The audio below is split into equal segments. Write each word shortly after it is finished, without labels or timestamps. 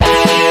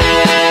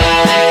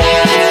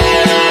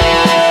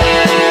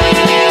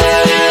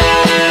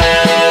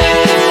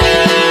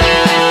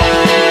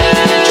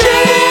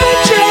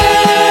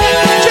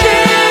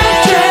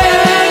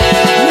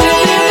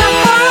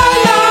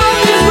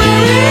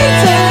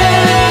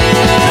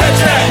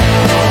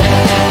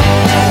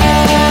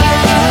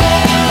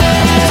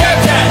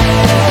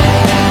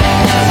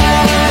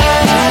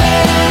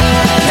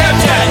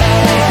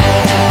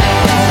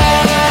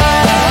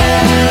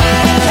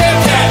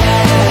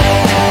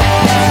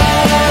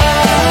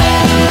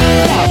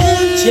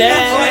No, you're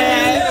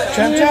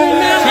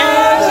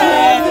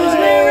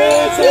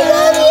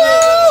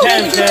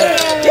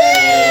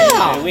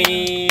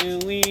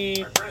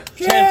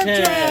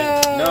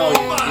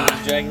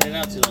dragging it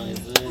out too long.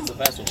 It's a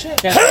fast one.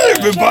 Hey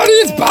everybody,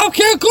 it's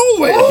Bobcat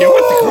Goldway here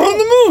with the Girl on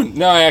the Moon.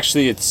 No,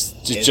 actually, it's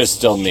just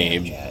still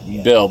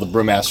me, Bill, the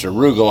Brewmaster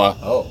Arugula,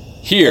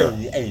 here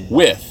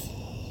with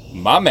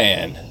my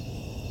man,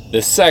 the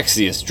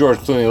sexiest George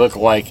Clooney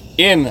lookalike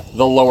in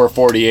the lower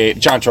 48,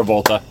 John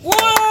Travolta.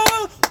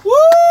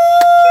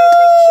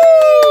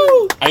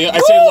 I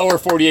say lower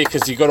 48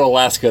 because you go to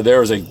Alaska,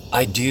 there was a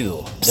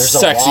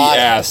sexy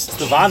ass. It's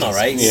the Vano,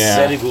 right?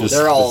 Yeah,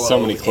 they're all so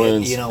many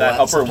cloons. You know that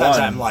what? upper Sometimes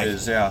one I'm like,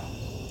 is, yeah.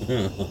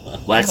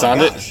 Wax oh on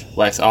gosh. it,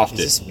 wax off it.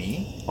 Is this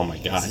me? Oh my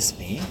god. Is this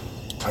me?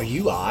 Are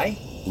you I?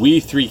 We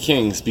three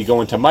kings be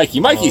going to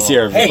Mikey. Mikey's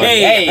here, everybody.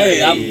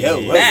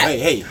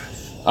 Hey.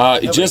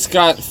 Just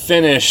got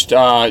finished,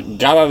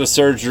 got out of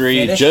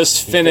surgery,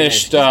 just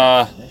finished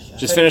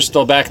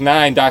the back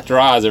 9, Dr.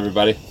 Oz,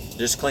 everybody.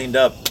 Just cleaned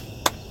up.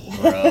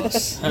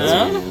 Gross.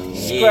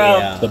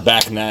 Yeah. The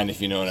back 9,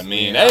 if you know what I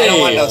mean. I don't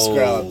want Hey! no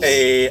scrubs.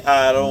 Hey,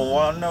 I don't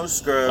want no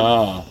scrub.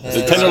 Oh,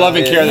 the tender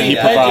loving care that he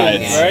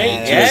provides.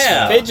 Right?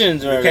 Yeah.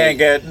 Pigeons, right? Can't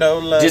get no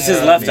love. Just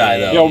his left eye,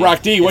 though. Yo,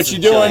 Rock D, what you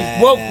doing?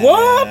 Whoop.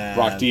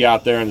 Rock D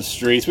out there in the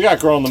streets. We got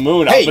Girl on the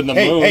Moon, up in the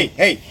moon.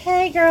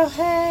 Hey, girl,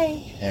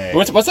 hey.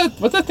 What's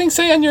that thing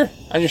say on your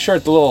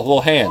shirt? The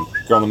little hand,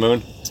 Girl on the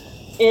Moon.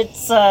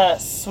 It's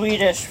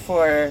Swedish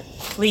for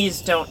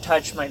please don't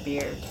touch my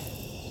beard.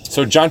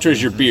 So Jantra is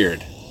your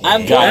beard.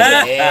 I'm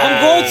Got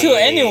going to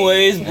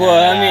anyways, but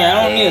I mean,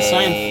 I don't need a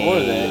sign for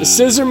that.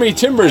 Scissor me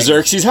timber,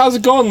 Xerxes. How's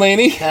it going,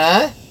 Laney?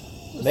 Huh?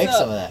 Make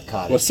some of that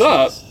cottage. What's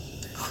up?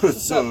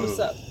 What's up? What's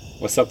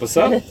up?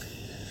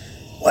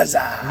 What's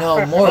up?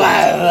 No, more. No,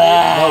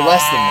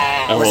 less than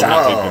that. I will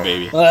not take the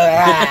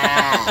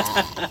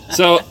baby.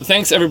 So,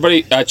 thanks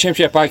everybody. Champ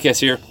Chat Podcast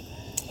here.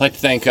 I'd like to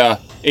thank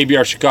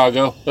ABR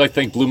Chicago. I'd like to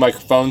thank Blue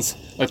Microphones.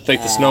 I'd like to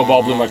thank the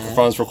Snowball Blue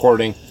Microphones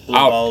recording. Blue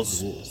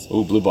balls.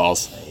 Ooh, blue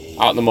balls.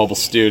 Out in the mobile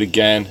studio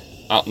again.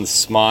 Out in the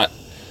smot.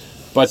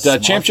 But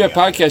Champ Chat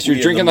Podcast, you're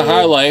drinking the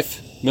High Life.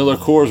 Miller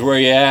Coors, where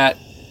you at?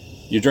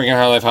 You're drinking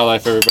High Life,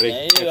 everybody.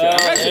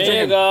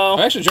 There you go. I'm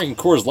actually drinking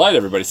Coors Light,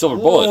 everybody. Silver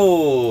Bullet.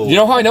 Ooh. You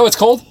know how I know it's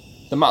cold?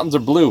 The mountains are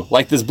blue,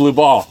 like this blue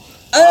ball.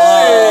 I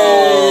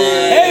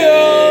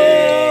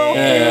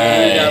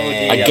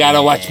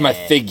gotta watch my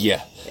figure.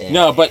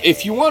 No, but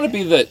if you want to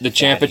be the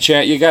champ of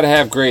chat, you gotta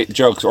have great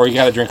jokes, or you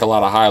gotta drink a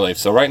lot of High Life.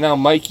 So right now,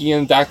 Mikey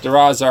and Dr.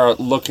 Oz are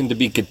looking to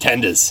be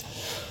contenders.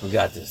 We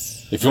got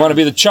this. If you want to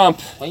be the chump,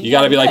 you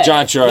gotta be like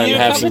John Chura and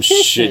have some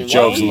shit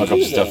jokes and look up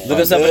stuff. Look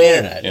us up on the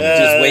internet.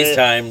 Just waste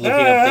time looking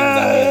up things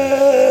on the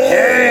internet.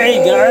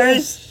 Hey,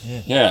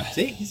 guys. Yeah.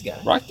 See, he's got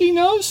it. Rocky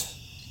knows.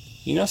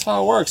 He knows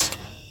how it works.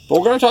 But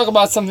we're gonna talk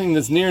about something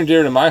that's near and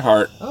dear to my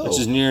heart, which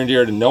is near and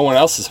dear to no one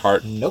else's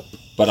heart. Nope.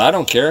 But I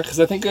don't care because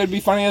I think it would be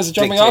funny as a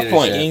jumping off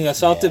point. Being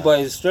assaulted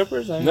by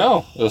strippers?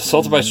 No,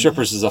 assaulted by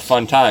strippers is a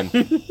fun time.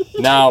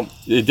 Now,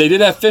 they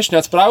did have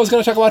fishnets, but I was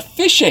going to talk about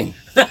fishing.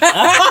 You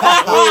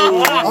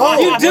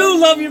do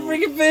love your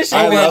freaking fishing.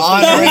 We're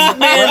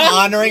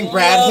honoring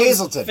Brad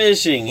Hazelton.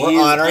 Fishing.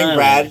 We're honoring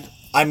Brad.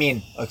 I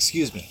mean,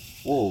 excuse me.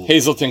 Ooh.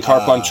 Hazelton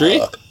Carp on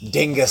Tree?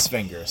 Dingus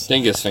Fingers.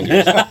 Dingus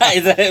Fingers.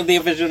 Is that the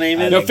official name?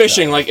 No,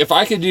 fishing. Like, if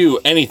I could do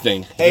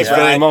anything at this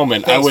very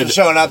moment, I Thanks would for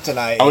showing up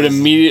tonight. I would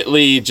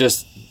immediately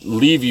just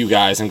leave you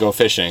guys and go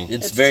fishing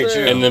It's very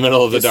true. in the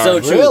middle of the It's dark. so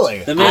true. Really?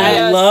 The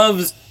man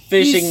loves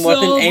fishing more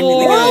than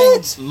anything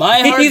else. My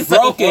heart's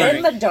broken.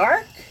 In the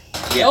dark?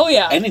 Yeah. Oh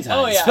yeah. Anytime.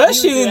 Oh yeah.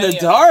 Especially in the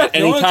dark.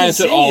 No one can Anytimes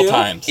see at all you.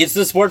 times. It's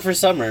the sport for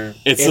summer.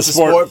 It's the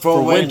sport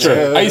for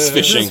winter. Ice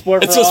fishing.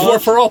 It's a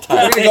sport for all We're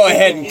time. going to go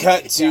ahead and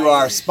cut to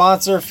our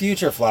sponsor,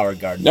 Future Flower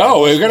Garden. No,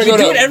 we're gonna You go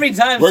do to. it every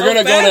time. We're so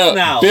gonna go fast to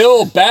now.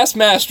 Bill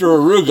Bassmaster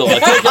Arugula.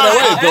 Take it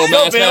away, Bill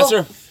Go, Bill.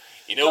 Bassmaster.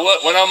 You know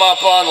what? When I'm up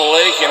on the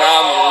lake and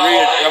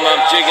I'm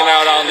jigging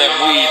out on them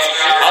weeds,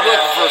 I'm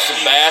looking for some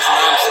bass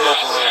and I'm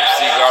smoking them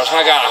cigars. And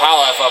I got a High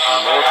Life up in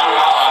the Northwood.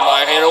 And I'm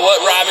like, you know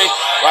what,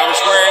 Robert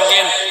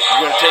Swearingen,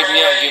 you're gonna take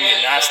me out and give me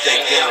a nice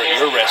steak dinner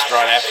at your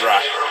restaurant after I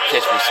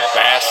catch me some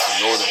bass,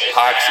 some northern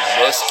pikes, some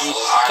muskie,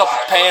 a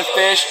couple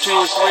panfish, 2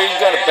 or 3. You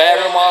gotta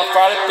batter them on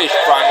Friday fish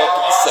fry up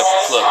at the supper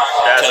club.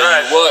 Tell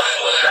you what,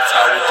 that's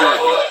how we do it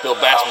here. Bill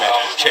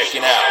Bassmaster,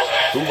 checking out.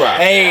 Hoorah.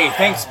 Hey,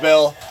 thanks,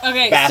 Bill.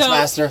 Okay,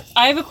 Bassmaster. so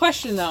I have a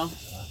question though.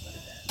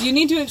 You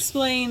need to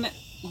explain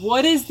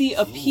what is the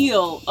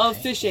appeal of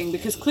fishing,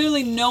 because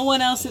clearly no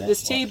one else at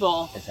this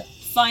table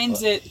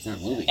finds it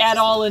at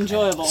all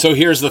enjoyable. So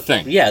here's the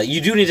thing. Yeah, you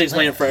do need to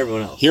explain it for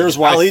everyone else. Here's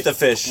why. I'll eat the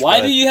fish.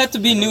 Why do you have to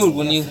be nude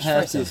when you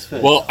have to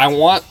fish? Well, I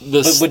want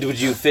this. But would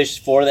you fish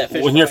for that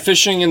fish? When you're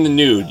fishing in the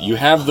nude, you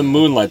have the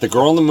moonlight. The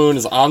girl on the moon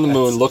is on the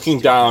moon looking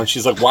down.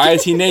 She's like, why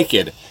is he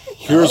naked?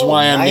 Here's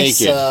why I'm nice,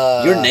 naked.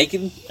 You're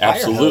naked?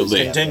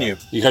 Absolutely. Continue.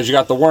 Because you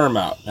got the worm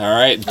out. All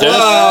right.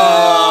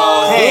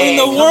 Hey,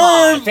 the come worm.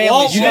 on,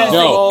 family You show. guys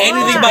No. know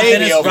anything about Baby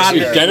Dennis over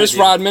Rodman? here. Dennis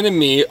Rodman and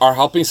me are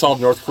helping solve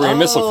North Korean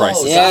missile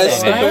crisis.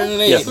 Yes.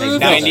 Yes.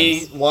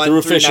 91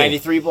 Through through fishing.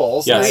 93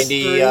 bowls. Yes. 90,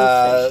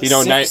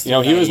 You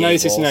know, he was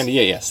 96 and 98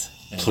 98. Yes.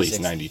 Please,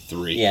 96.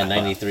 93. Yeah,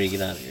 93.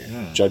 Get out of here.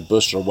 Judd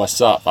Bushler, what's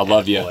up? I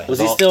love you. Was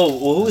he still?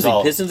 Well, who was he?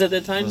 all- Pistons at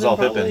that time? it was then, all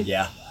probably? Pippen.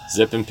 Yeah.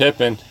 Zip and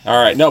Pippin.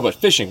 All right. No, but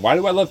fishing. Why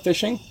do I love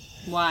fishing?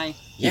 Why?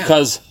 Yeah.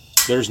 Because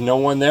there's no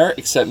one there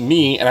except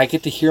me, and I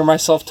get to hear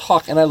myself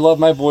talk, and I love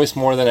my voice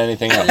more than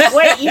anything else.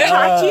 Wait, you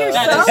talk to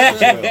yourself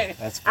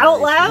That's out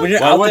very loud? When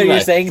you're Why out there, wouldn't you're I?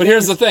 saying. But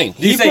here's the thing.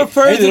 Do you say,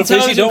 prefers "Hey, little fishy,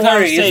 intelligent don't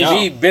worry, it's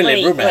conversation. me,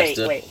 Billy Wait,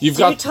 Brewmaster." wait. You've So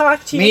got- you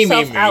talk to Me,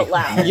 yourself me. out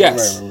loud.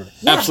 Yes,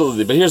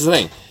 absolutely. But here's the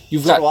thing.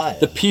 You've So do I. got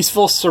the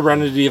peaceful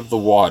serenity of the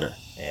water.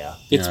 Yeah.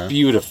 It's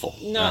beautiful.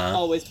 Not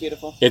always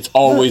beautiful. It's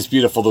always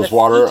beautiful. Those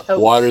water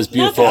is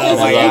beautiful, Not and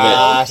I the love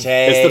gosh, it.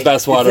 hey. It's the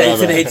best water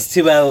Thanks, ever. and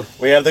H2O.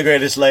 We have the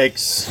greatest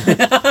lakes.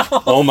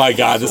 Oh my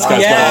God, this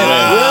guy's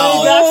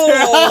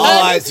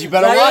Oh, you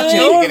better watch it.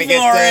 You're going to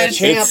get the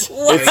champ.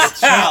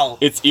 gonna win.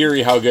 It's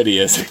eerie how good he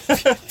is. You can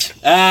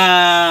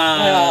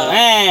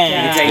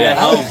take that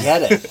I home. don't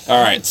get it.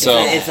 All right, so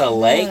It's a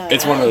lake.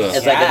 it's one of those.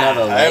 It's like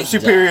another lake. I have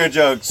superior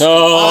jokes.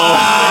 Oh,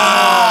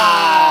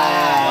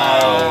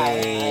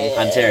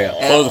 Ontario.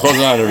 close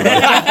it on,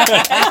 everybody.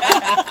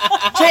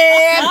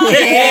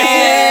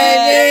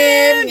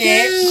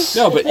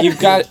 No, but you've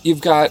got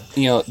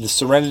the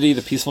serenity,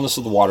 the peacefulness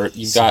of the water.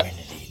 You've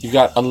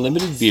got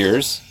unlimited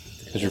beers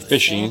because you're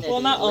fishing.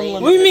 Well, not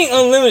unlimited. What do you mean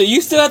unlimited?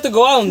 You still have to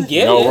go out and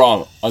get No, it.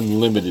 wrong.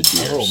 Unlimited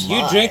beers.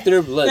 You drink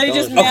their blood. They don't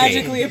just you?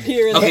 magically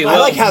appear in Okay, the I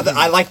like how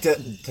I like to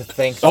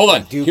think Hold that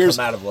on, they do here's-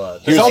 come out of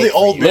blood. There's all the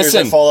old beers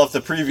Listen. that fall off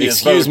the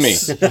previous Excuse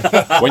boats.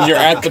 me. When you're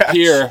at the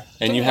pier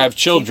and you have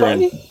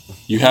children,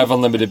 you have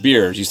unlimited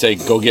beers. You say,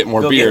 "Go get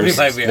more Go get me beers."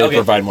 my beer. They Okay.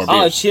 provide more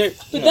Oh beers. shit!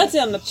 But that's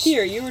on the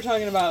pier. You were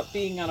talking about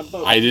being on a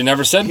boat. I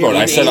never said boat.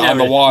 I He said on never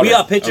the did. water. We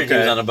all pictured he Okay.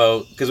 was on a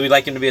boat because we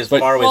like him to be as But-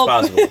 far away as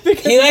possible.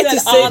 Because He likes said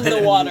to say on the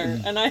water,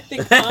 and I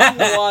think on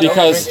the water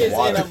Because- is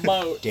in a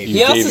boat.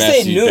 He also gay say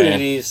messy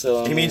nudity,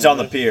 so He means on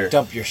the pier.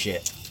 Dump your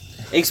shit.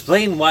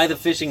 Explain why the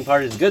fishing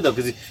part is good though,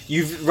 because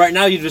right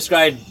now you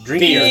described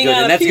drinking is Being good,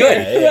 on and a that's pier,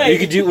 good. right. You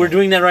could do. We're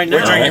doing that right now.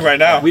 We're drinking right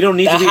now. We don't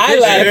need the to be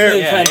highlights fishing. are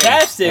Yeah.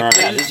 fantastic. All right.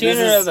 The This tuner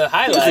is- of the It's a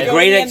highlights. great Go to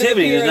the end of the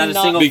activity. pier There's not and a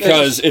not single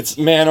Because it's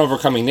man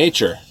overcoming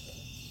nature.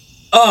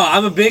 Oh,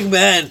 I'm a big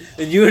man,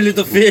 and you're a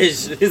little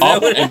fish. Is that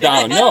Up what and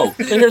down. No.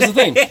 But here's the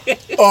thing.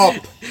 Up.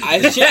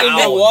 I shit in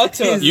the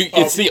water.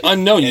 It's the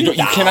unknown. You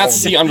cannot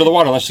see under the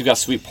water unless you've got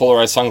sweet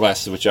polarized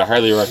sunglasses, which I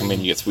highly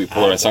recommend you get sweet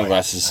polarized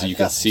sunglasses so you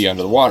can see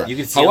under the water. You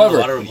can see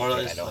However, underwater more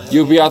or less.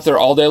 you'll be out there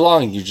all day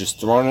long. You're just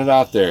throwing it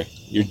out there.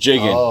 You're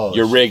jigging. Oh,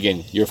 You're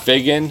rigging. You're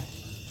figging.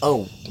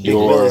 Oh, Big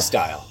Your- Willie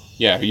style.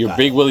 Yeah, you're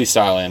Big Willie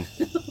styling.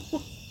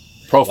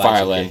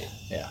 Profiling.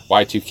 Yeah.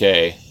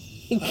 Y2K.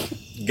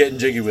 Getting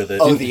jiggy with it.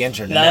 Oh, the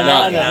internet.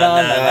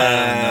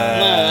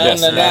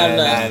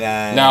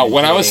 Yes. Now,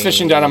 when I was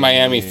fishing down in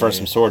Miami for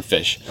some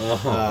swordfish,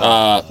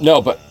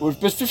 no, but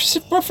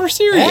for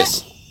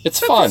serious, it's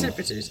fun.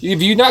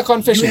 Have you not gone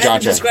You fishing, John?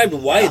 haven't described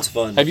why it's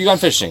fun. Have you gone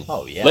fishing?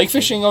 Oh, yeah. Lake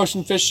fishing,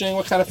 ocean fishing,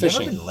 what kind of I've never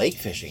fishing? been lake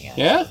fishing yet.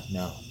 Yeah?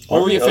 No.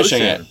 Where were you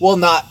fishing Ocean. at? Well,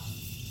 not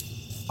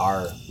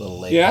our little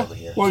lake Yeah? over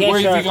here. Where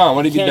have you gone?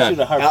 What have you done?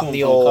 Out in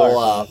the old,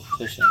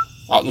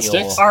 Out in the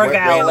sticks?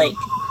 Argyle Lake.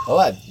 Oh,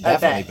 I've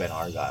definitely bet. been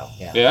Argyle.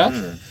 Yeah.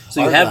 Yeah?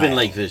 So you have been Argyle.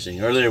 lake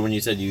fishing earlier when you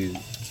said you.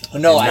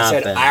 No, I Not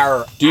said been. our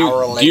lake. do you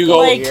go-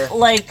 over Lake, here.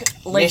 Lake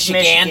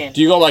Michigan. Michigan.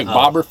 Do you go like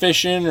bobber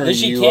fishing or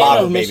Michigan you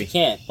Bobber, or baby.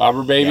 Michigan?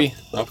 bobber baby?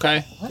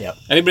 Okay. Yep.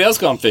 Anybody else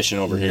gone fishing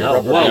over here? No.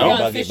 Rubber Whoa. buggy, Gone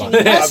buggy, fishing.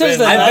 buggy. That says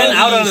the I've been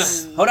out on.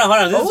 90s. Hold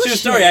on. This is a true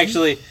story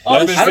actually.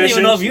 I've been I don't even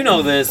fishing. know if you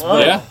know this,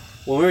 but Yeah?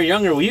 when we were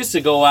younger, we used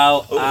to go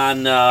out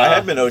on I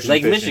have been ocean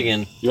Lake fishing.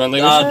 Michigan You on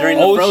Lake during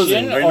the Ocean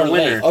frozen, during or the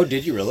winter. lake? Oh,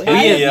 did you really? I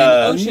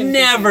have We been ocean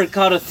never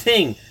caught a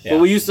thing, Yeah. but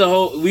we used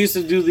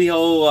to do the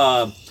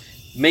whole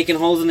making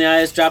holes in the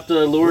ice, drop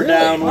the lure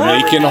down,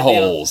 whatever. Making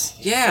holes.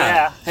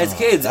 Yeah, as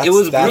kids, That's- it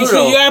was that's-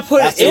 brutal. You gotta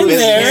put That's it in the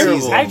there. business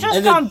season. I've just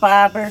And then- gone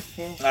bobber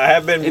fish. I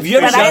have been Have you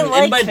ever But I seen like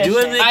anybody fishing.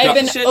 doing the I've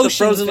been shit, the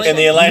ocean frozen fishing. in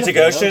the Atlantic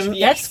Ocean,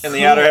 Yes. in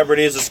the Outer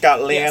Hebrides of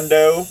Scotland.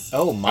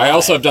 Oh my! I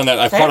also have done that.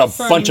 I've caught a That's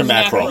bunch of from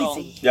mackerel.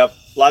 mackerel. Yep,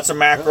 lots of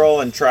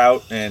mackerel and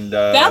trout and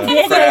That kind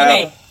of crab.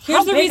 okay. Here's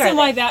How the big reason are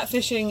why they? that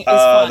fishing is The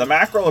fun.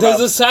 mackerel Does about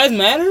the size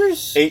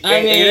matters? eight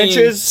I mean,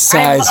 inches.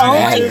 Size I've only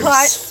matters.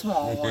 caught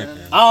small ones.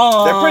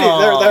 Oh, They're pretty.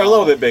 They're a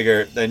little bit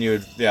bigger than you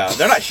would. Yeah,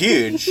 they're not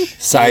huge.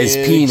 Size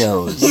Huge.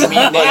 pinos. But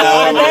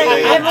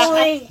I've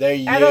only,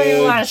 They're I don't even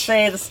huge. want to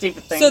say the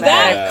stupid thing. So that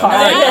that- I caught.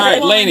 All right,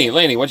 One-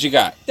 Laney, what you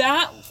got?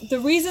 The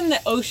reason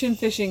that ocean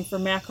fishing for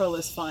mackerel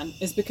is fun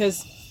is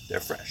because they're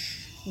fresh.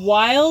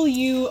 while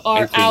you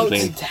are And out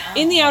clean.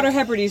 in the Outer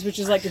Hebrides, which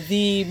is like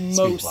the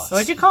most blocks.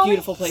 What'd you call it?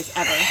 beautiful place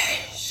ever,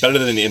 Better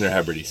than the Inner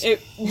Hebrides.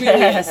 it really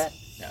is.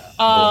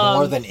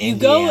 More than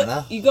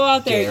Indiana. You go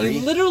out there. Gary.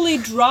 You literally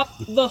drop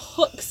the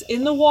hooks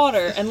in the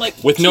water, and like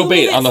With no 2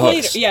 bait on the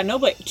minutes hooks. later, yeah, no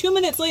bait. 2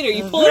 minutes later,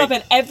 you pull it up,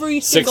 and every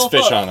 6 single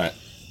fish hook on it.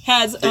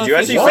 has. Did you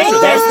actually fish. fish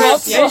with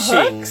That's those?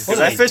 not fishing. Because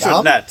I fished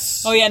with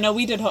nets. Oh yeah, no,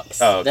 we did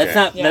hooks. Oh, okay. That's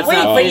not. Yeah. That's Wait,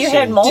 not but you fishing.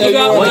 had multiple. You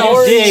got You're what you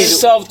lowering did.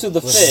 yourself to the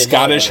fish.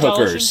 Scottish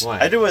hookers.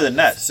 I do it with the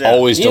nets. Yeah.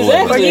 Always Exactly.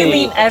 deliver. What do you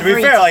mean To every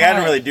be fair, like I time?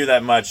 didn't really do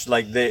that much.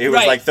 Like it was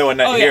Right. like throw a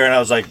net Oh, here, yeah. and I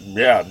was like,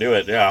 yeah, do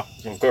it. Yeah,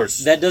 of course.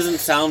 That doesn't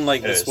sound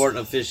like the is. sport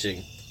of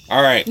fishing.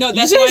 All right. No, You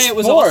that's said why it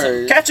was awesome.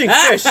 sport. Catching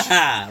fish.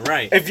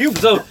 Right. If you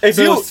So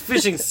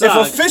fishing if a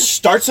sucks. fish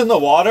starts in the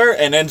water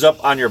and ends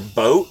up on your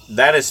boat,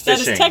 that is That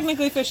fishing. is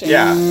technically fishing.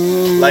 Yeah,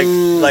 like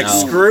No.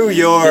 screw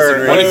your.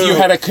 Disagree. What if you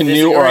had a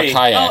canoe or a Disagree.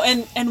 kayak?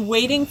 Oh, and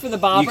waiting for the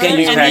bobber, can't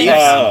use and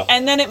kayak.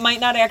 then it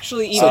might not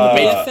actually even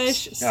be a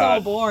fish. So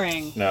God.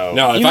 boring. No.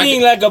 No, if You I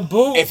mean could- like a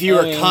boot? If you I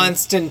were mean,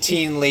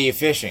 Constantinely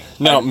fishing.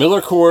 no,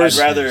 Miller Coors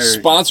I'd rather-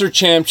 sponsor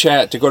Champ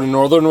Chat to go to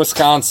northern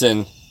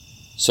Wisconsin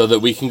so that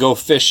we can go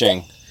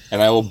fishing,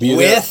 and I will be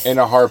With? there in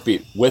a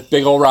heartbeat with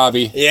big old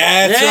Robbie.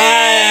 Yeah,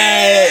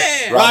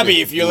 that's right.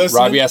 Robbie, if you're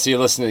listening. Robbie, I see you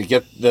listening.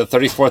 Get the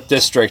 34th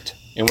district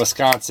in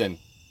Wisconsin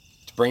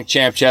to bring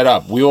Champ Chat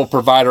up. We will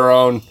provide our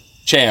own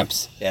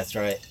champs. That's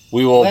right.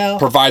 We will Well-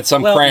 provide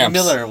some well, cramps.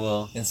 Miller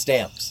will. And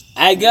stamps.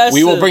 I guess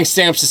We will bring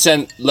stamps to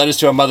send letters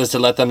to our mothers to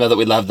let them know that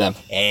we love them.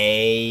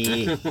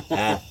 Hey.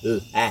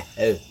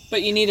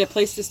 But you need a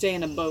place to stay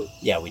in a boat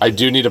Yeah, we I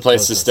do need a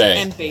place to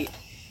stay. and bait.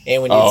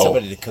 And we need Oh.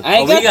 somebody to cook. I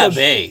Oh, got we got the-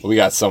 bait. We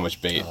got so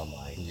much bait. Oh my.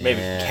 Maybe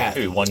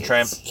Kathy one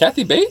tramp.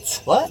 Kathy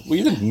Bates? What? Well,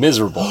 you look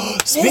miserable.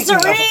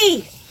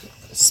 Misery!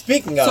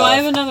 Speaking of So I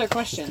have another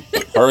question.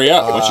 Hurry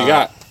up. What you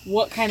got?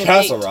 What kind of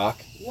Castle bait? Rock.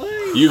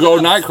 You go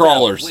night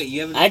crawlers. Wait,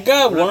 you haven't. I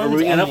got Are worms.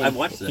 we I gonna- mean, I've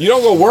watched this. You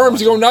don't go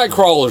worms, you go night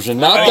crawlers, and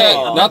not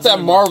that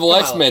Marvel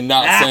X-Men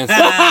nonsense.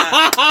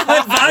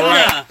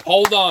 Vodka.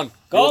 Hold on.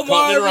 Go We're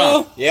cutting it Marvel.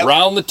 around. Yep.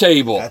 Round the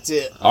table. That's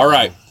it. All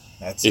right.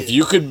 That's If it.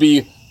 you could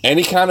be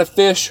any kind of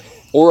fish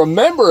or a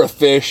member of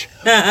fish,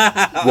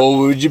 what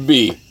would you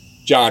be?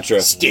 Jantra.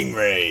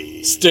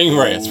 Stingray.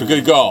 Stingray. That's a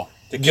good go.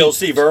 To kill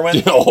Steve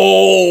Irwin. Oh.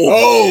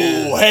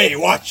 Oh, hey,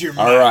 watch your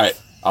mouth. All right.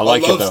 I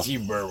like I it love though.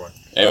 Steve Irwin.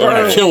 Hey, we're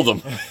gonna kill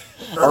them.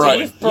 All right.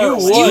 You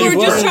would. You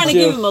were just Worms trying to do.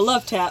 give him a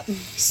love tap.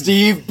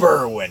 Steve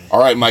Berwin. All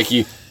right,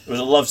 Mikey. It was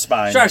a love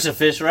spine. Shark's a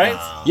fish, right?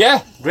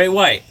 Yeah. Great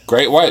white.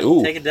 Great white.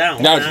 Ooh. Take it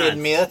down. Now, Why not?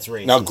 Kidding me? That's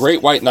racist. now,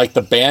 Great White, like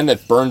the band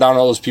that burned down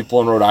all those people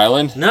in Rhode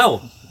Island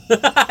No. And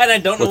I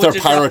don't know with what their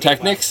you're talking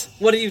pyrotechnics.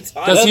 about. What are you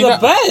talking Does They're he the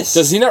not? best.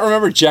 Does he not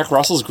remember Jack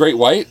Russell's Great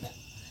White?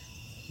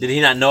 Did he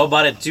not know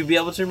about it to be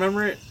able to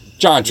remember it?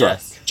 Jantra.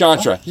 Yes.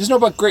 Jantra. He doesn't know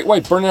about Great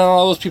White burning down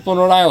all those people in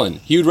Rhode Island.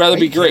 He would rather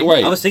be Great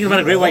White. I was thinking about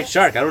a great white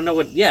shark. I don't know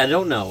what. Yeah, I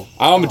don't know.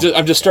 I'm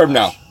disturbed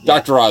now.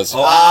 Dr. Oz.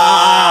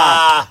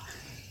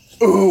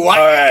 Ooh, All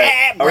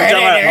right. Are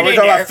we talking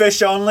about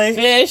fish only?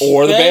 Fish.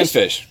 Or the fish.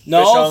 bandfish. No,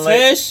 Fish only?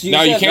 fish.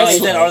 Now you said can't. no. he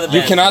said or the You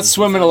band. cannot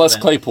swim in a Les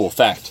Claypool.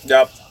 Fact.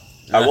 Yep.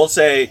 I will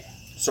say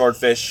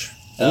swordfish.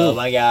 Oh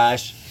my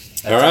gosh.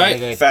 All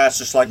right. Fast,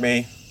 just like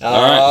me.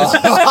 All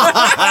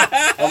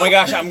right. Oh my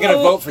gosh, I'm gonna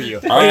vote for you.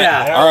 All right.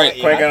 Yeah. All right.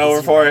 Quick and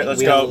over for it.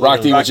 Let's go.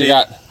 Rocky, what you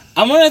got?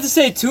 I'm gonna have to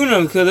say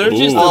tuna because they're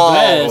just the Ooh.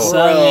 best.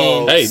 I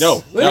mean, Hey, no.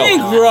 what do you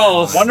mean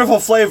gross? Wonderful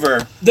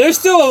flavor. They're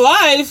still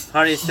alive.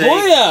 How do you say?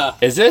 Oh yeah,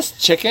 Is this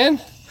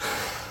chicken?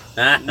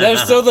 they're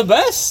still the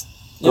best.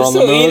 They're Girl on the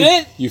still moon? eating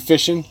it. You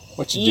fishing?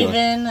 What you doing?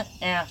 Even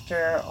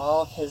after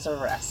all of his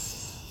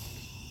arrests.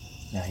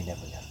 No, he never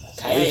got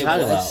this. What are you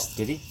talking about?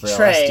 Did he? For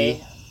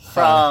Trey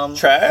from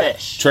Trey?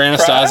 Fish. Trey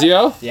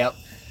Anastasio? Yep.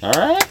 All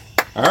right.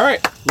 All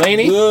right.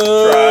 Laney?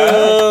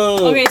 Whoa.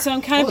 Okay, so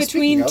I'm kind of Oh,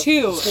 between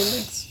speaking two.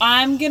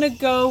 I'm gonna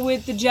go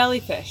with the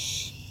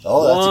jellyfish.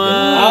 Oh, that's a good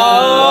one.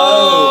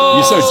 Oh.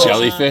 You so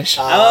jellyfish?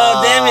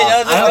 Oh, damn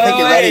it. I don't think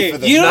you're ready for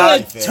this. You know that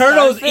jellyfish.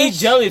 turtles eat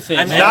jellyfish.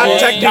 I'm man. Not Hey,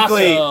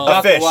 technically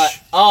a fish. What?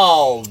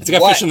 Oh, It's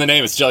got what? fish in the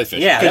name. It's jellyfish.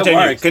 Yeah, that Continue.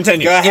 works.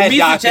 Continue. Go It ahead,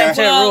 meets the doctor. Champ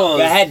Chat rules.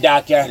 Go ahead,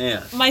 doctor.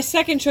 Yeah. My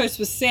second choice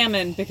was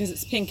salmon because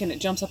it's pink and it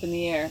jumps up in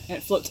the air and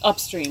it floats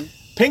upstream.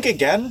 Pink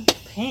again?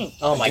 Pink.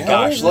 Oh my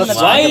gosh, let's Why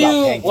talk are about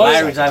you- pink.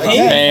 why are we talking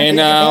Again. about Hey,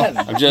 now. Again.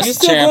 I'm You're just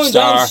still champ going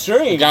star.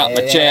 downstream. Got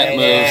my champ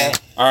moves.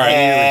 All right.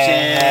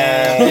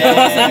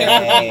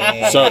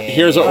 Hey. So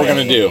here's what we're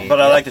going to do. But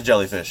I like the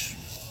jellyfish.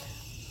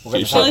 We're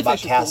going to talk about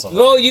Jellyfish are castle.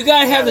 Well, you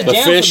gotta have the The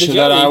jam fish for the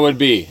that jelly. I would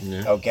be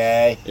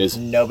Okay. is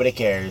Nobody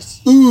cares.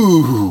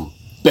 ooh,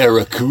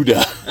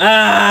 barracuda.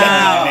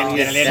 Ah. You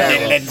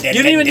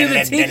didn't even do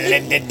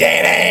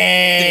the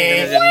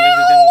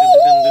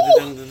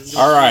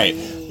All right.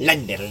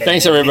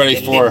 Thanks everybody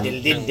for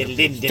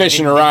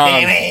fishing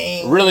around.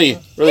 Really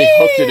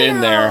hooked it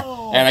in there.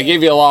 And I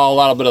gave you a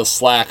lot bit of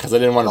slack because I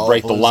didn't want to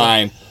break the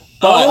line.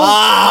 But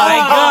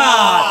My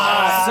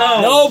God.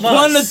 So No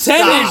pun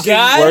intended,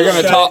 guys.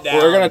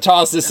 we're gonna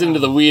toss this into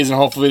the weeds and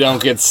hopefully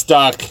don't get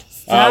stuck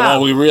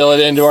while we reel it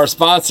into our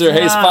sponsor.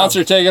 Hey,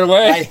 sponsor, take it I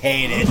away.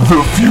 hate it.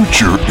 The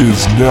future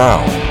is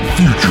now.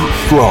 Future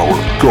Flower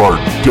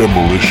Garden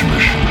Demolition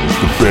Machine is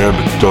the band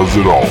that does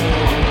it all.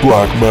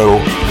 Black metal,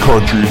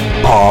 country,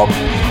 pop,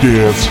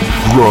 dance,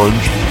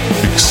 grunge,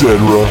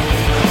 etc.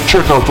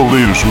 check out the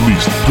latest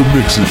release, The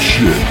Mix's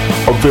Shit,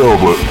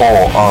 available at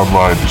all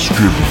online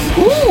distributors.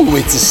 Ooh,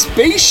 it's a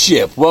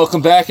spaceship.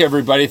 Welcome back,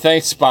 everybody.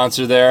 Thanks,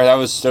 sponsor there. That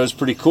was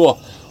pretty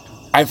cool.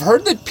 I've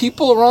heard that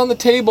people around the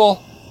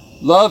table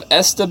love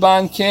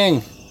Esteban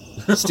King,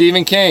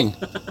 Stephen King,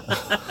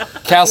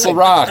 Castle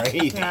Rock,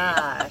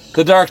 Gosh.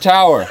 The Dark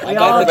Tower. We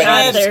all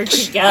got there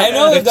together. I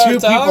know The the two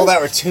Dark people Tower.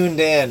 that were tuned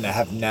in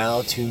have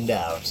now tuned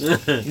out.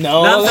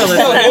 No, I'm that's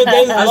still not good.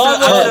 They I'm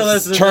love still us.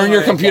 listening. Turn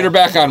your computer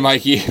back on,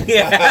 Mikey.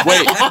 Yeah.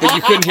 Wait, but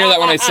you couldn't hear that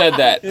when I said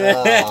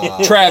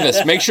that.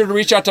 Travis, make sure to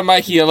reach out to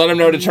Mikey and let him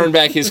know to turn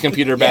back his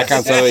computer back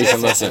on so he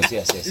can listen.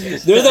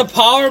 Yes. There's a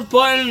power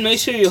button. Make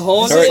sure you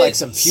hold This is it. like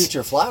some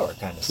future flower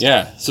kind of stuff.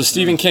 Yeah, so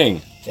Stephen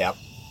King, Yep.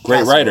 great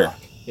Castle writer. Rock.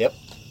 Yep.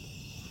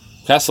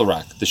 Castle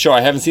Rock, the show.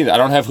 I haven't seen it. I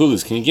don't have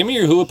Hulu's. Can you give me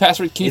your Hulu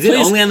password? Can you Is it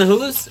please? only on the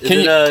Hulu's? Is Can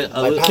it you-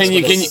 My a password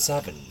you- is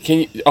 7. Can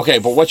you? Okay,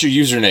 but what's your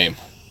username?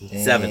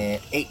 7?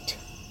 8.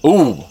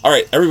 Ooh, all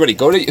right, everybody,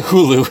 go to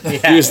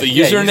Hulu. Use the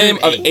Yeah, username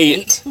username of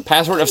 8,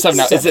 password of 7.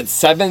 Now, is it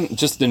 7,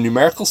 just the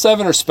numerical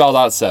 7, or spelled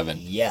out 7?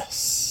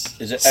 Yes.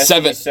 Is it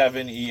Seven.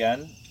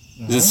 SE7EN?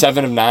 Is it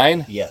 7 of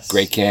 9? Yes.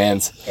 Great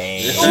cans.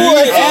 Hey.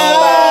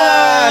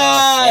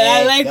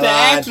 I like come the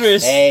on.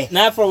 actress. Hey.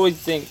 Not for what you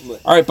think,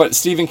 but All right, but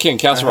Stephen King,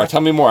 Castle Rock,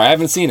 tell me more. I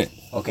haven't seen it.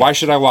 Okay. Why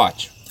should I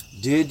watch?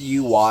 Did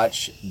you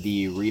watch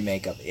the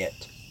remake of It?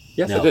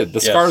 Yes, No. I did. The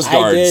Yes.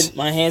 Skarsgårds. I did.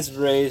 My hands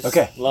raised.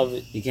 Okay. Love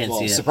it. You can't Well,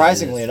 see it.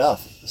 Surprisingly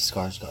enough,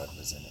 Skarsgård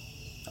was in it.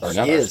 Or He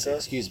not. is,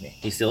 excuse me.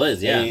 He still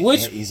is, yeah.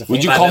 Which- He's a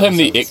Would you fan. call 5 him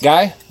the episodes. It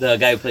guy? The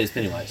guy who plays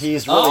Pennywise.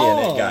 He's really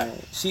an It guy.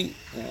 She.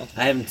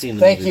 I haven't seen the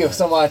Thank movie you yet.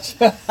 so much.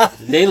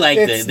 They liked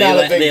It's it. They not a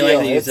like big they like deal.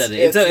 that you said it.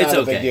 It's not it's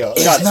a big okay. deal.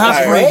 Shots not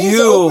fired. for Ray's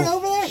you. open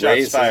over there?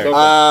 Shots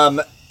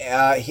fired.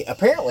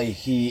 Apparently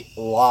he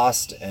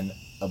lost an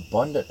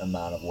abundant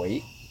amount of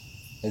weight.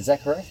 Is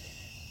that correct?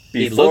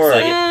 He Before looks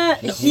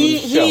like it.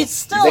 He's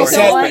still They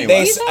said like,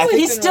 they. He's I think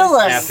he's still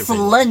a After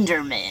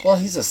slender man. Well,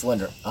 he's a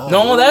slender. Oh.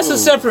 No, that's a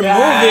separate movie which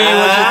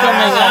is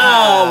coming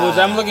out, which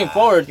I'm looking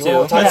forward You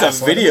won't to. talk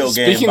That's a video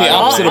game. Speaking by the way.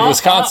 opposite of Oh,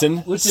 Wisconsin,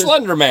 which is-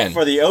 Slender Man.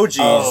 For the OGs,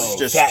 Oh,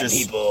 just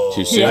people.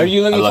 Too soon. Are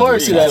you I looking love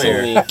forward to that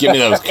clear. movie? Give me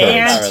those cards.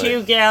 And really.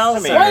 two gals. I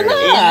mean, Why maybe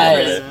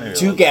not? maybe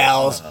Two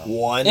gals,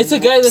 one. It's a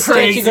guy that's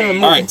Crazy. actually gonna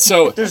move. All right,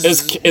 so There's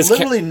is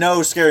literally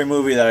no scary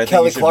movie that I think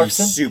Kelly you should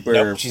Clarkson? be super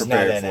Nope, she's not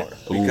prepared in it.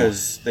 for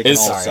because they can Is-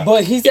 all Sorry. suck.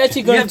 But he's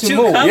actually You going have to two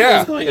move. combos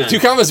yeah, going on. 2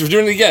 comments. We're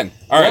doing it again.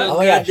 All right. Oh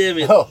my God gosh. damn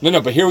it. Oh,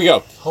 No, but here we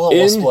go. hold on,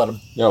 we'll split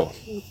him. No,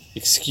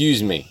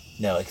 excuse me.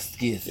 No,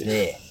 excuse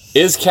me.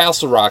 Is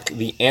Castle Rock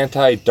the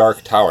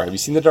anti-Dark Tower? Have you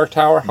seen the Dark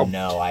Tower?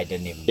 No, I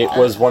didn't even. It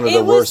was one of the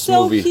It was worst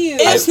so movies cute.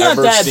 It's I've not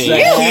ever that seen.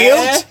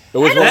 bad. It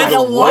was I don't one of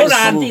know the what worst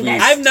I'm movies.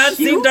 thinking. I've not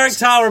seen Dark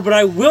Tower, but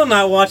I will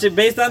not watch it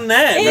based on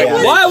that. It Like,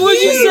 was Why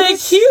would you say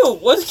cute?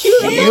 What's cute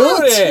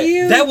about it?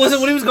 cute. that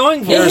wasn't what he was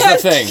going for. Here's the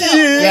thing.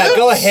 Yeah,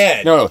 go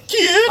ahead. No,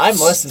 I'm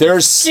listening.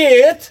 there's.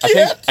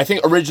 I think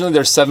originally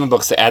there's 7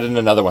 books. They added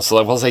another one, so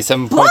like, we'll say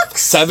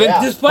 7.7.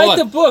 Yeah. Despite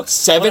the books.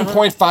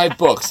 7.5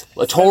 books.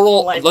 A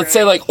total. Let's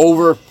say like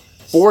over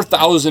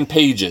 4,000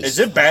 pages. Is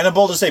it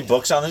bannable to say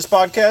books on this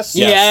podcast?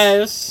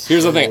 Yes.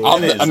 Here's the thing.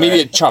 I'm It the is,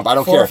 immediate right? chump. I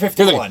don't care. Here's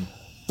the thing. 451.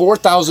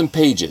 4,000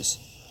 pages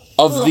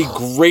of the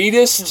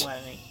greatest.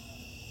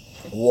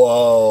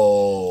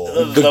 Whoa.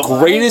 The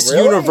greatest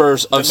Really?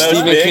 universe of The most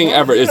Stephen big? King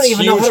ever. You It's don't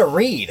even know how huge. to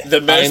read. The I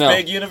most know.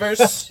 big universe?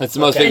 It's the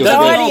most Okay. big. The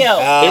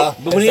audio.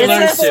 But when he Is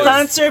learns this to.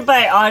 sponsored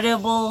by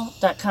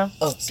Audible.com?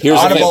 Here's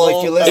Audible, the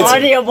if you thing. listen.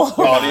 Audible.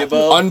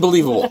 Audible.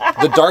 Unbelievable.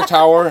 The Dark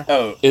Tower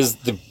Oh. is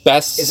the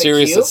best Is it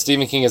series cute? that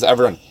Stephen King has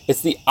ever done.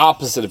 It's the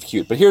opposite of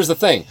cute. But here's the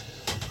thing.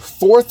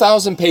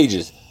 4,000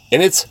 pages,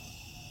 and it's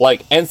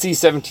like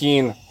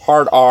NC-17,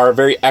 hard R,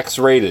 very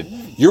X-rated.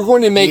 You're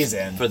going to make He's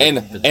in.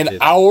 an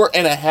hour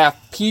and a half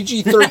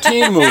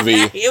PG-13 movie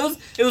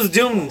It was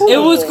doomed. It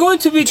was going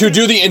to be to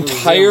do the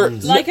entire.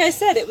 Like I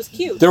said, it was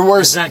cute. There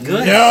was It's not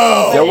good.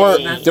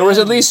 there was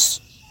at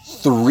least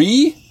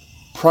 3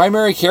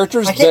 primary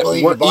characters I can't that believe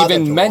you weren't bothered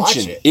even to watch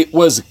mentioned. it. It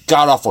was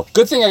god awful.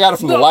 Good thing I got it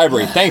from the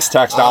library. Thanks,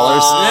 tax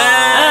dollars.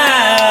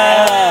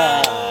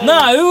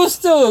 Nah, it was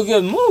still a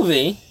good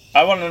movie.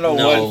 I want to know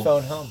No.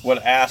 Phone home.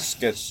 what ass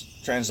gets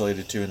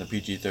translated to in the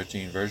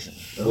PG-13 version.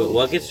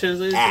 What gets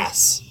translated?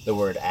 Ass. The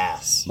word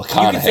ass. You can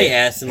say McConaug-hey.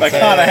 ass. And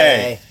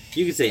McConaug-hey.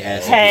 You can say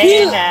ass.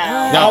 Hey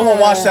now. Now I'm going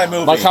to watch that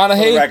movie. For the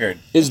McConaug-hey record.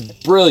 is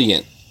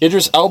brilliant.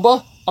 Idris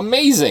Elba,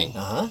 amazing.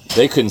 Uh-huh.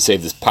 They couldn't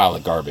save this pile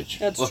of garbage.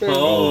 That's true.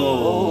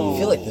 Oh. I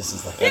feel like this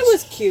is like It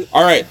was cute.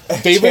 All right,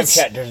 favorite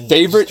Cat turned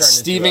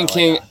Stephen into,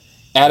 King like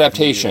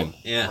adaptation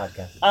Yeah.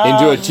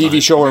 into a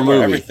TV show or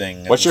movie.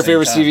 everything at What's the your same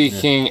favorite time. Stephen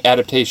King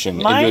adaptation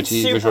into a Mine's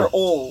TV super show?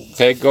 old,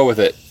 Okay, go with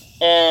it.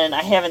 and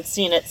I haven't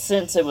seen it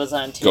since it was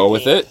on TV. Go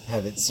with it.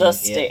 Haven't seen The it.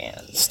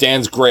 Stand.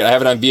 Stand's great. I have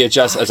it on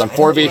VHS. It's on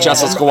 4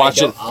 VHS. Let's go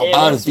watch it I'll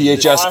on was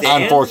VHS on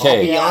awesome.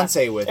 4K.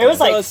 Beyonce with It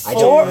was like I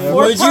don't four remember.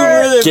 Would you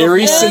parts. really?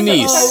 Gary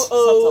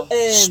N-O-O-N.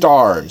 Sinise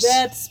stars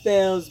That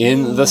spells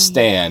in The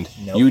Stand.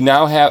 Nope. You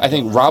now have, I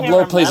think Rob Can't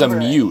Lowe plays a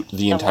remember it. mute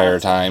the entire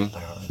time.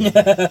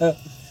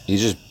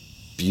 He's just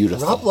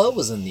beautiful. Rob Lowe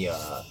was in the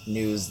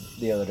news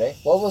the other day.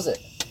 What was it?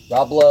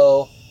 Rob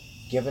Lowe,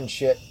 giving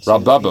shit to Blah,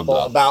 blah, people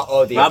blah, blah.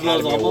 about the Rob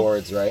Academy knows all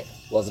Awards, right?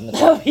 Wasn't it?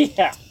 Oh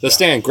yeah. The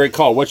Stand, great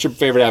call. What's your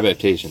favorite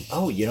adaptation?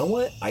 Oh, you know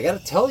what? I gotta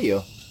tell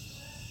you.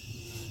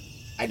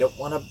 I don't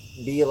want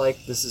to be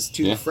like this is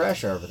too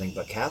fresh or everything,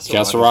 but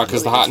Castle Rock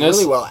is the hotness? It's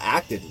really well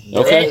acted.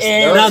 Okay.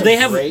 Now they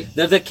have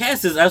the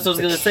cast is. That's what I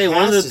was gonna say.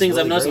 One of the things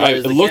I've noticed great.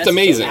 is It the looked cast is-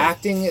 amazing.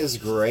 Acting is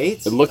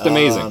great. It looked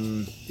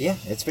amazing. Yeah,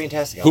 it's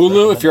fantastic.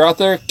 Hulu, if you're out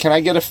there, can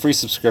I get a free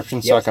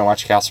subscription so I can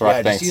watch Castle Rock?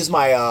 Yeah, Thanks. just use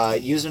my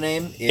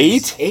username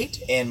is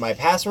 8 and my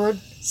password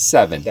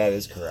 7. That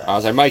is correct. I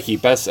was like, Mikey,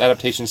 best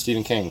adaptation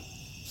Stephen King.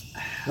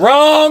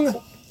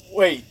 Wrong.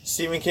 Wait,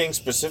 Stephen King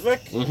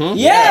specific? Mm-hmm.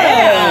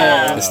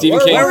 Yeah. The Stephen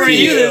King. Where were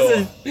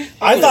you?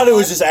 I thought it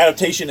was just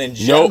adaptation in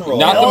general. Nope,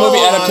 not the movie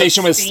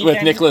adaptation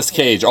with Nicolas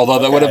Cage, although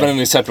that would have been an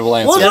acceptable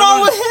answer. What's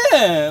wrong with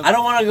him? I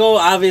don't want to go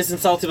obvious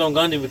and salty, but I'm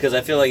going to because I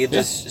feel like it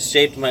just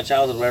shaped my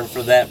childhood. Whatever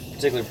for that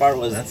particular part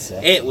was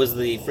it was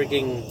the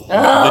freaking.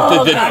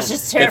 Oh gosh,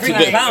 it's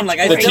terrifying. Clown. Like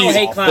I still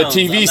hate clowns. The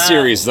TV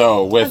series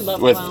though with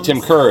Tim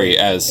Curry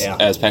as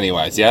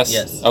Pennywise. Yes.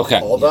 Yes. Okay.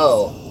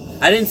 Although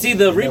I didn't see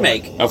the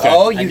remake. Okay.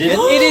 Oh, you did?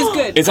 It is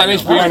good. It's on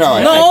HBO now.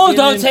 No,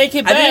 don't take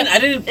it back. I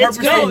didn't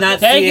purposely not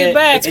Take see it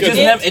back. It just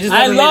never, it just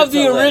I never love made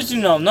it the so good.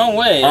 original. No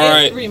way. All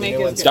right. Remake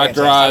is good.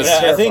 Dr. Oz.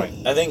 I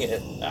think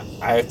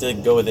I have to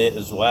go with it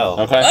as well.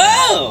 Okay.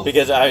 Oh.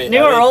 Because I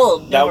They were think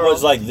old. That They were was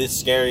old. like the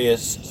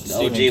scariest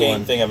Stephen OG King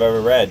one. thing I've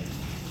ever read.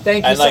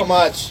 thank you And, so like,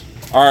 much.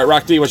 All right,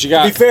 Rock D, what you To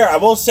be got? fair, I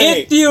will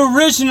say If the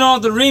original,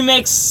 the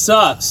remake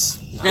sucks.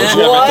 What you got,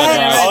 Dr. Oz? all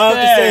I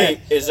have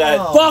to say is that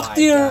Fuck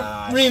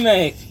the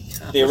remake.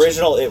 the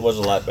original it was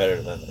a lot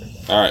better than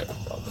the All right.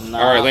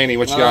 All right, Lainey,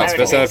 what you got?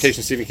 Best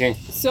adaptation Stephen King.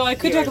 So I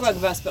could talk about the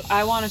best, but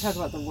I want to talk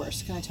about the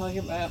worst. Can I tell you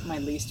about my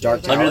least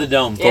Dark favorite? Under the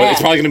Dome.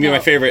 It's probably going to be my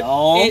favorite.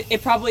 No.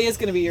 It probably is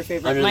going to be your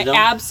favorite. Under the My Dome?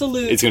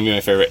 absolute, It's going to be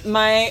my favorite.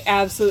 my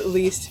absolute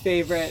least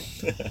favorite,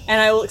 and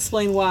I will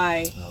explain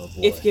why Oh,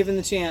 boy. if given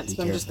the chance.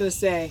 But I'm just going to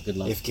say Good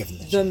luck. If given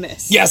the The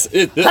Mist. Yes.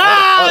 it's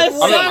I'm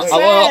gonna- so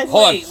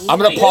hold on. Wait, I'm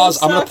going to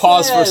pause. I'm going to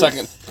pause for a success.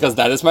 second because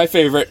that is my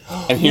favorite,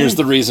 and here's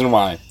the reason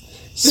why.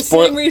 The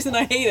same reason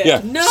I hate it.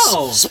 Yeah.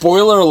 No.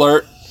 Spoiler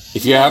alert.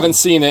 If you haven't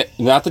seen it,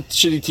 not the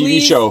shitty TV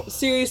Please, show,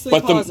 seriously,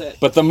 but pause the it.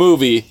 but the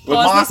movie.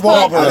 Pause this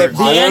Mark Wahlberg. podcast.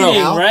 The I don't know.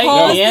 ending, right?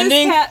 Pause The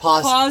ending. this,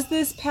 Pause. pause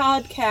this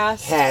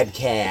podcast.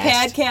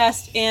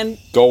 Podcast and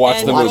Go watch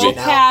and the Watch movie. it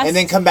now, Cast. and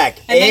then come back.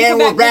 And then come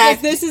we're back,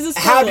 back. because this is a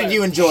How spoiler. did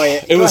you enjoy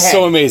it? It Go was ahead.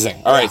 so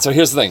amazing. All right, so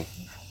here's the thing.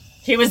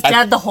 He was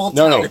dead the whole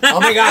No, time. no.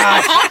 Oh my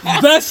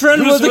gosh! Best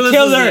friend was the Willis was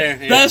killer.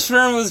 there, yeah. Best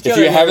friend was the If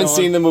killer. you haven't everyone.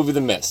 seen the movie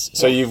The Mist,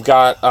 so you've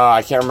got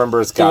I can't remember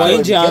his guy.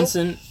 Dwayne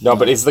Johnson. No,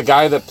 but it's the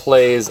guy that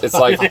plays. It's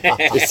like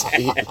he's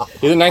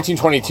in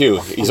 1922.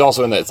 He's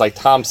also in that. It's like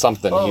Tom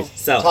something. Oh. He's,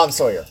 So Tom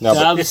Sawyer. no,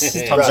 but, Tom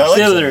Selleck?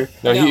 Stiller.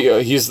 no,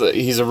 he's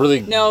a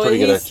really No, pretty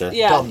good he's, actor.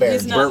 yeah, Tom Bear.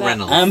 he's not Burt that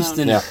Reynolds. well known.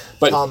 Amston. Yeah,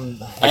 but Tom.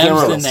 I can't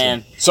remember.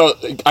 Amsterdam. So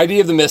the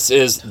idea of The Mist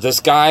is this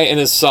guy and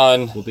his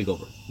son. Whoopi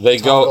Goldberg. They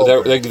go.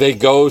 Goldberg. They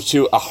go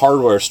to a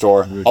hardware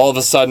store. All of a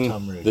Tom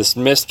sudden, Rudy. this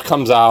mist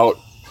comes out,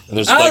 and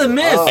there's Oh, like, the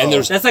Mist. Oh. and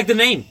there's That's like the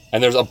name.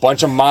 a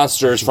bunch of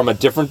monsters from a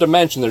different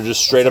dimension. They're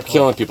just straight up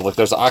killing people. Like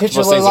there's octopus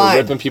Titular things that are line.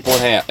 ripping people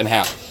in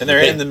half. and they're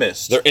in the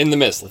mist. They're in the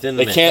mist. Within the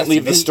They mist. can't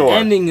leave the store.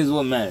 Ending is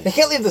what matters. They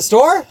can't leave the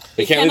store.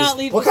 They can't Cannot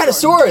leave. leave What the kind of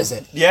store is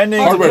it? The ending.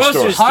 Hardware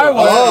Grocery store.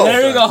 Hardware. Oh.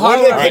 There you go. What are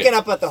Hardware. they picking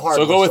up at the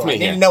hardware So go with store? me I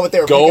need here. to know what they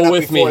were picking Go up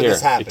with me before here.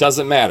 this happened. It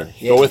doesn't matter.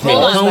 Yeah. Go with me.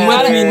 Hold on, Come we with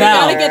gotta- me we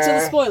now. gotta get to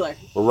the spoiler.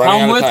 We're running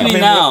Come out with of time. me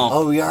now.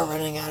 Oh, we are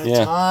running out of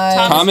Yeah.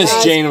 time. Thomas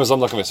guys. Jane was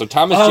I'm looking at. So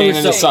Thomas Oh, Jane we're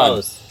and so his son.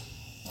 close.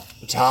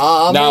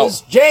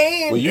 Thomas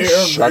Jane. Will you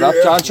shut up,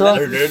 Joshua?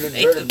 No, We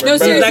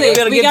seriously,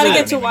 gotta we get gotta to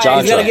get it. to why.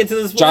 John- We gotta get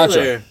to the John-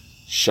 spoiler.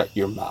 Shut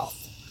your mouth,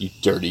 you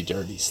dirty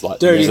slut.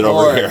 Dirty Use it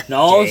over whore. here.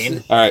 No.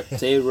 Jane. All right.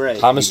 Say it right.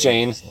 Thomas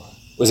Jane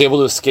was able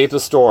to escape the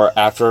store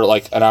after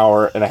like an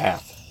hour and a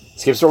half.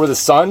 Escapes the store with his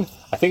son.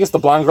 I think it's the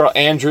blonde girl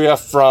Andrea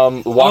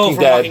from Walking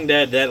from Dead. Walking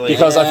Dead. That lady.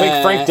 Because I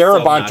think Frank Yeah, Darabont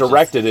obnoxious.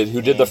 directed it,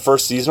 who did the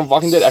first season of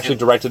Walking Dead, actually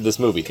directed this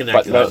movie.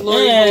 Connected. But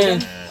Yeah.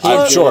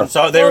 I'm sure.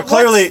 So they were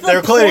clearly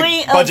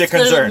budget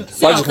concerned.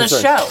 Budget The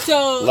concerned. show.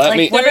 So, Let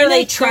me- What they're are in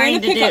they a trying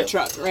to pickup do?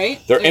 truck, right?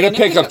 They're in a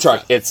pickup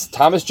truck. It's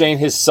Thomas Jane,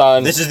 his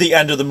son, This is the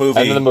end of the movie.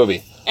 end of the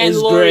movie. And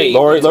It's Lori.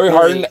 great. Larry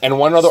Hardin and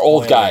one other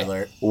old Spoiler guy.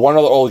 alert. One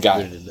other old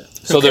guy.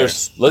 So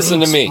there's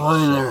listen to me.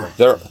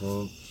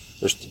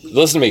 There's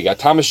listen to me. Got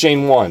Thomas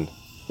Jane 1,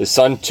 his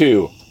son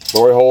 2,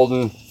 Lori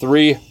Holden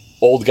 3,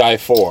 old guy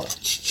 4.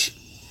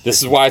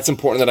 This is why it's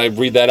important that I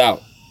read that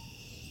out.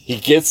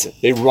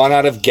 They run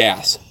out of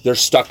gas. They're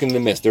stuck in the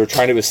mist. They're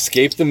trying to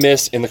escape the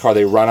mist in the car.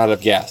 They run out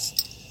of gas.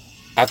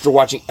 After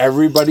watching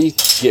everybody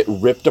get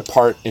ripped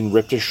apart and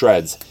ripped to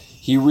shreds,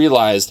 he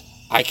realized,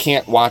 I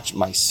can't watch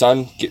my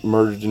son get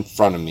murdered in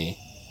front of me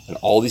and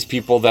all these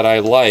people that I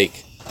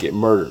like get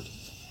murdered.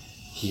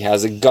 He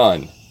has a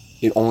gun.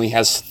 It only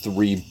has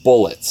 3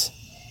 bullets.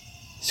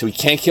 So he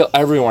can't kill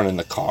everyone in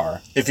the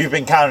car. If you've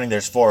been counting,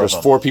 there's 4 There's of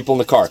them. 4 people in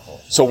the car.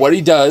 So what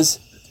he does,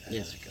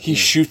 Yes. he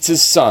shoots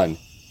his son.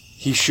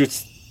 He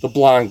shoots the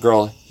blonde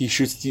girl. He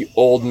shoots the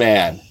old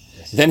man.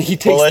 Then he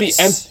takes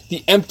Bullets.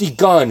 the empty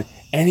gun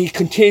and he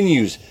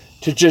continues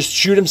to just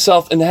shoot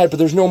himself in the head, but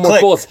there's no more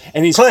bullets,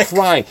 and he's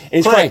crying, and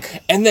he's crying,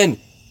 and then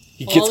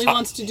he gets. All he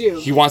wants to do.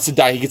 He wants to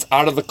die. He gets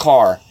out of the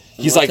car.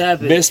 He's like,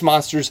 "Mist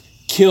monsters,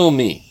 kill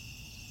me."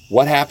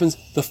 What happens?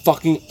 The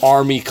fucking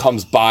army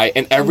comes by,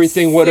 and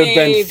everything would have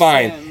been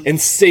fine, and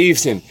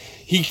saves him.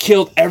 He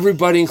killed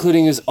everybody,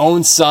 including his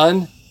own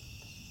son.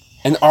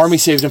 And the army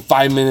saved him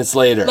 5 minutes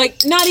later.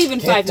 Like, not even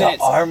 5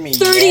 minutes. Army,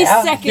 30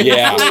 seconds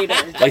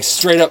later. Like,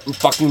 straight up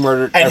fucking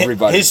murdered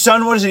everybody. His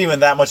son wasn't even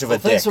that much of a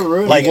dick.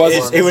 Like,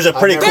 it was a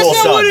pretty cool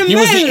son. He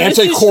was the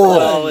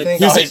anti-coral. He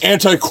was the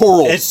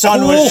anti-coral. His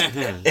son was,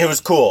 it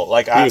was cool.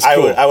 Like,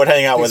 I would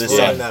hang out with his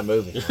son. in that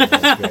movie.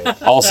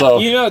 Also,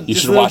 you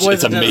should watch it.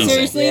 It's amazing.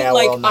 Seriously, Yeah,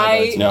 like, well,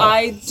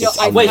 I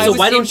Wait, so was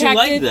why don't you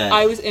like impacted- that?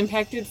 I was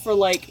impacted for,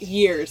 like,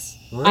 years.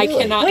 I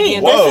cannot Wait,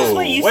 handle this it. is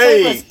what you said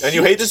Wait, was and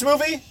you hate this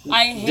movie?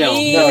 I hated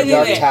No,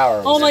 Dark it.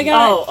 Tower. Oh my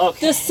god. Oh,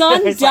 okay. The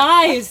son It's like-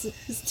 dies.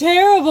 It's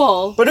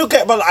terrible. But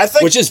okay, but I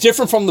think Which is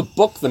different from the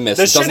book, The Mist.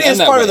 the It doesn't end shittiest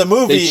that part way. of the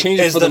movie They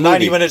changed it is for the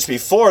 90 movie. minutes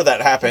before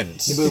that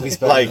happens. The movie's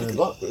better than the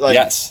book.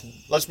 Yes.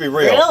 Let's be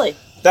real. Really?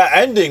 That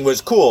ending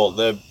was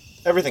cool.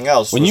 Everything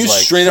else When was you like,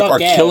 straight up are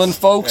suck ass. killing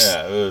folks,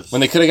 yeah, it was,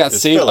 when they could have got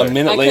it's saved filler. a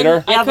minute I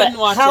later. I couldn't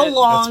watch how it.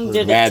 long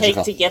did it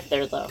Magical. take to get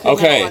there, though? Couldn't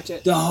Okay. watch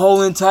it. The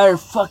whole entire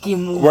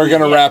fucking movie. We're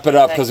going to Yeah, wrap it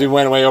up because exactly. we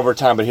went way over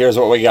time, but here's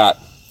what we got.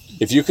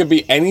 If you could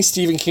be any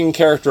Stephen King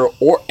character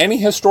or any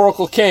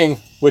historical king,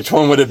 which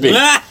one would it be?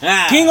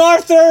 King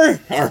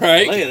Arthur. All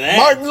right. Look at that.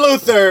 Martin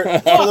Luther,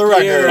 for the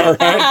record. All right.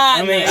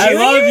 I mean, I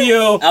love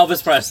you.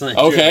 Elvis Presley.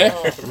 Okay.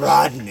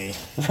 Rodney.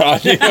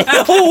 Rodney.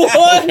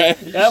 What? Okay.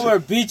 That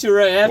would beat you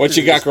right after. What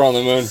you got, Girl on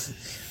the Moon?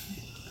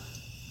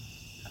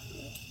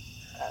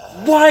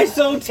 Why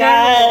so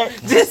terrible?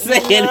 Just say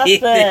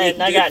anything.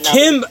 Nothing. I got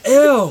nothing. Kim,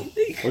 ew.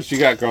 What you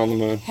got, Girl on the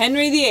Moon?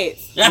 Henry VIII.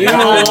 You know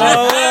what?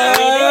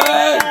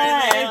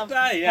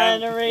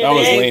 Henry That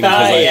was VIII, lame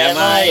because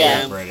I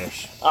am.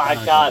 British. I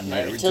got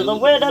married to the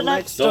widow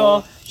next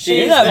door.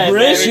 You're not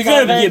British, you're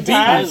gonna get beaten.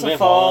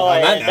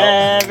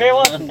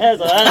 Everyone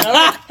is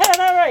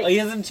Oh, he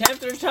hasn't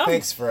chapter or something.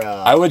 Thanks for.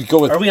 I would go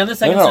with. Are we on the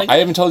second No, segment? I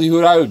haven't told you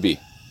who I would be.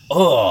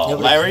 Oh,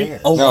 Larry?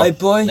 Oh, No. white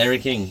boy. Larry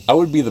King. I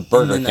would be the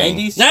Burger In the King.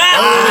 90s?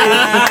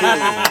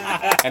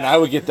 And I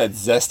would get that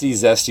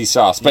zesty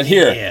sauce. But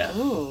here, Yeah.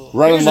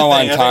 running low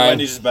on I think time.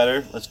 Wendy's is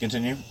better. Let's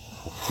continue.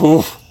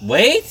 Whew.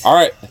 Wait. All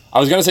right, I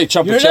was gonna say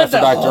Chumpa You're Chat not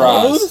for the Dr.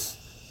 Oz, host?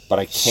 but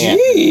I can't.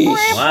 Jeez.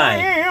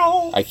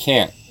 Why? I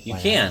can't You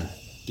can.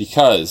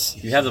 because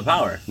You have the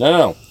power.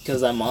 no.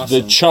 Because I'm The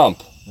awesome.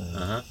 chump,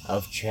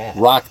 Of chat.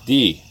 Rock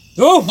D,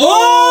 Oh,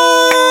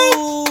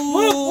 whoa!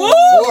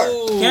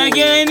 Can I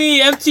get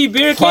any empty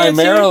beer cans here?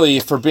 primarily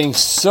for being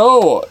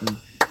so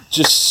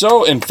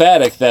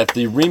emphatic that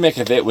the remake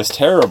of it was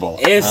terrible.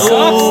 It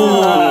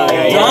sucks.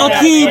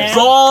 Donkey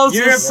balls.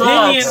 Your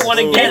opinion went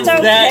against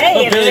It's that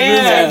okay of Billy if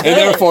Boone. And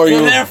therefore you.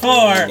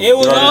 Therefore. It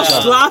was You're all the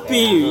chump.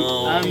 sloppy.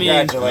 I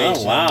mean, Congratulations.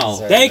 Oh, wow.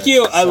 sir. thank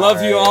you. I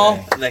love you all.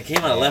 That came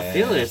out of left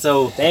field there.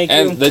 So Thank you.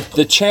 And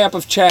the champ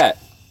of chat.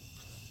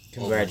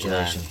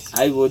 Congratulations.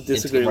 I would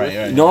disagree with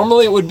you.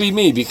 Normally it would be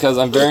me because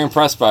I'm very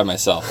impressed by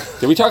myself.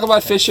 Did we talk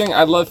about fishing?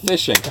 I love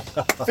fishing.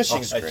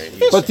 Fishing's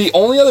great. But the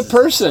only other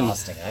person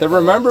that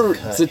remembered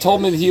that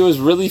told me that he was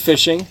really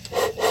fishing,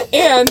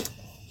 and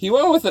he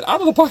went with it out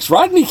of the box.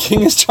 Rodney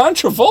King is John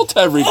Travolta,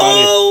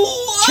 everybody.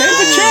 Champ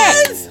of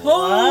chat.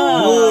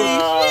 holy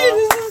shit,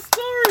 this is a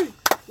story.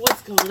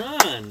 What's going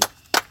on?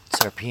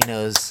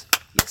 Sarpinos,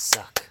 you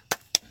suck.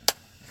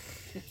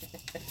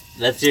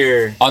 That's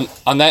your On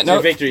that your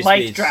note, victory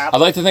Mic speech. drop. I'd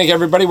like to thank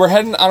everybody. We're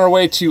heading on our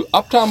way to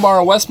Uptown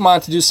Bar in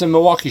Westmont to do some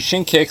Milwaukee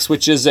Shinkicks,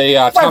 which is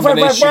a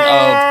combination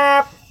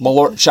of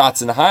Malort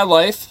shots and High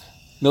Life.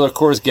 Miller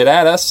Coors Get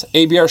At Us.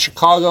 ABR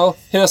Chicago.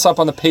 Hit us up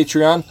on the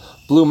Patreon.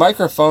 Blue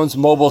Microphones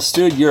Mobile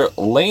Studio. You're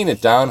laying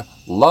it down.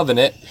 Loving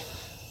it.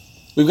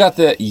 We've got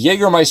the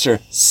Jägermeister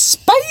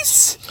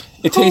Spice.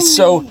 It tastes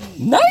so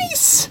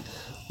nice.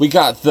 We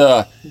got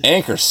the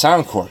Anchor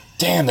Soundcore.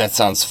 Damn, that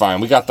sounds fine.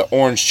 We got the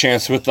Orange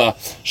Chance with the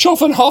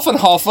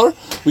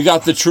Schoffenhoffenhofer. We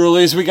got the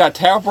Trulies. We got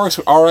Tapworks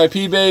with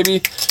RIP,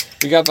 baby.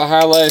 We got the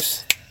High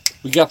Lifes.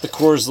 We got the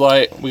Coors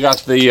Light. We got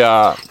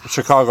the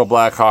Chicago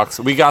Blackhawks.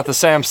 We got the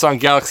Samsung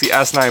Galaxy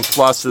S9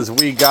 Pluses.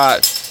 We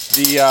got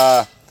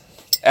the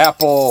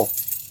Apple...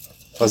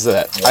 What's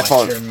that?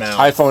 your mouth.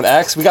 iPhone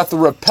X. We got the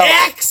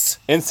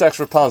Insects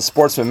Repellent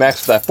Sportsman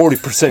Max with that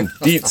 40%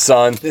 beat,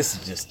 son. This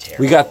is just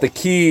terrible. We got the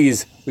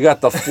keys. We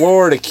got the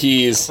Florida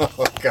keys.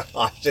 Oh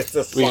gosh, it's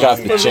a song. We got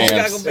the now.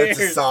 champs. It's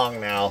a song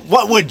now.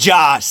 What would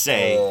Ja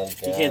say? You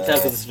can't tell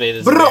because his fate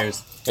is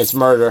theirs. It's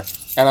murder.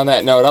 And on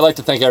that note, I'd like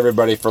to thank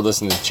everybody for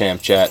listening to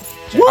Champ Chat.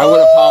 I would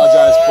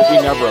apologize, but we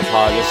never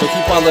apologize. So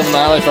keep on living the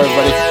high life,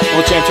 everybody.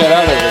 We'll Champ Chat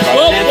out,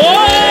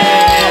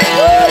 everybody.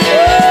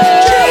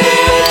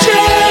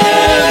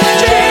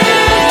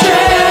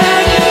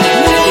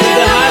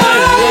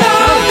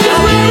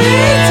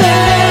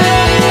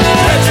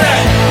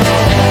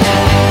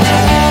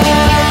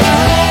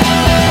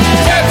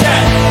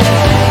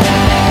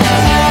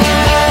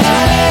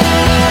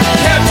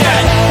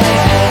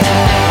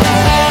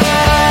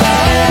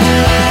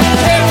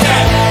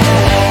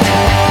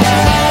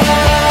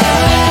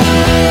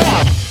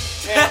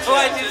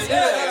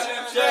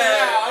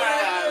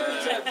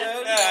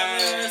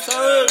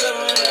 Salute.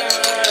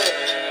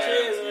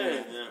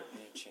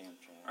 Cheers.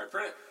 All right,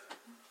 print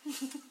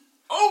it.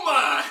 Oh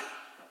my!